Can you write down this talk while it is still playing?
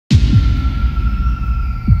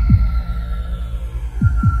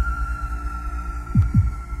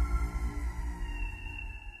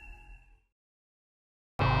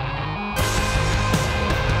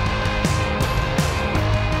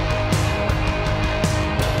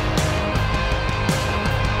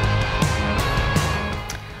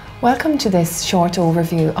Welcome to this short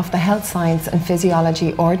overview of the Health Science and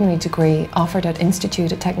Physiology Ordinary Degree offered at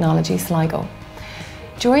Institute of Technology, Sligo.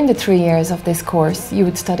 During the 3 years of this course, you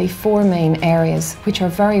would study 4 main areas which are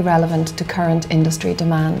very relevant to current industry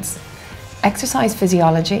demands: exercise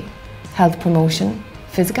physiology, health promotion,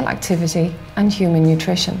 physical activity and human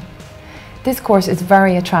nutrition. This course is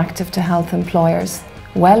very attractive to health employers,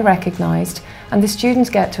 well recognised, and the students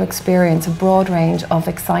get to experience a broad range of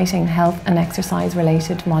exciting health and exercise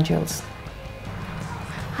related modules.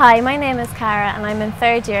 Hi, my name is Cara and I'm in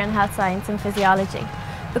 3rd year in Health Science and Physiology.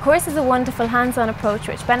 The course is a wonderful hands-on approach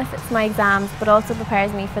which benefits my exams but also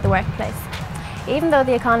prepares me for the workplace. Even though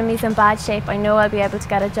the economy is in bad shape, I know I'll be able to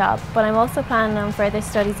get a job, but I'm also planning on further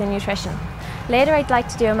studies in nutrition. Later I'd like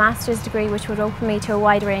to do a master's degree which would open me to a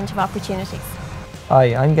wide range of opportunities.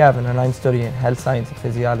 Hi, I'm Gavin and I'm studying Health Science and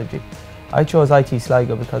Physiology. I chose IT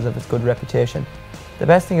Sligo because of its good reputation. The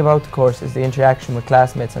best thing about the course is the interaction with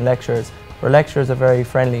classmates and lecturers, where lecturers are very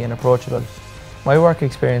friendly and approachable. My work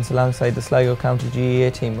experience alongside the Sligo County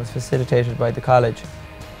GEA team was facilitated by the college.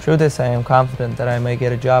 Through this I am confident that I may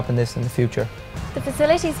get a job in this in the future. The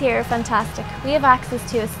facilities here are fantastic. We have access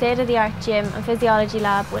to a state-of-the-art gym and physiology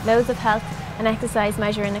lab with loads of health and exercise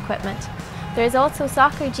measuring equipment. There is also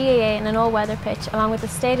soccer GAA and an all-weather pitch along with a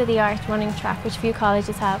state-of-the-art running track which few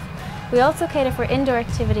colleges have. We also cater for indoor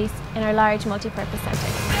activities in our large multi-purpose centre.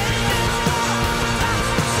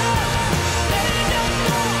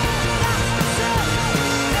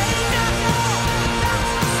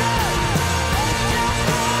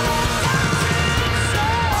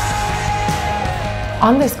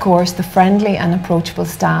 On this course, the friendly and approachable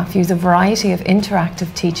staff use a variety of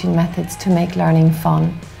interactive teaching methods to make learning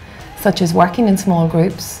fun, such as working in small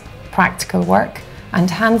groups, practical work, and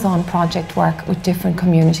hands-on project work with different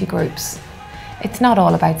community groups. It's not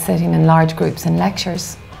all about sitting in large groups and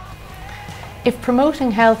lectures. If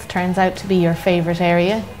promoting health turns out to be your favourite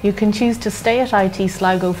area, you can choose to stay at IT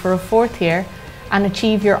Sligo for a 4th year and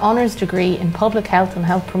achieve your honours degree in public health and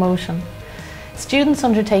health promotion. Students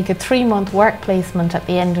undertake a 3-month work placement at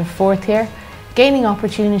the end of 4th year, gaining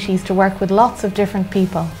opportunities to work with lots of different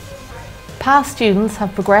people. Past students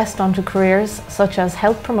have progressed onto careers such as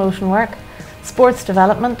health promotion work, sports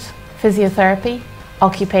development, physiotherapy,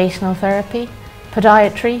 occupational therapy,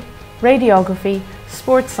 podiatry, radiography,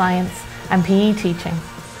 sports science and PE teaching.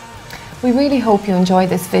 We really hope you enjoy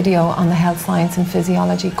this video on the Health Science and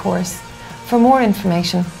Physiology course. For more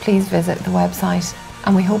information, please visit the website,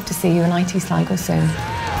 and we hope to see you in IT Sligo soon.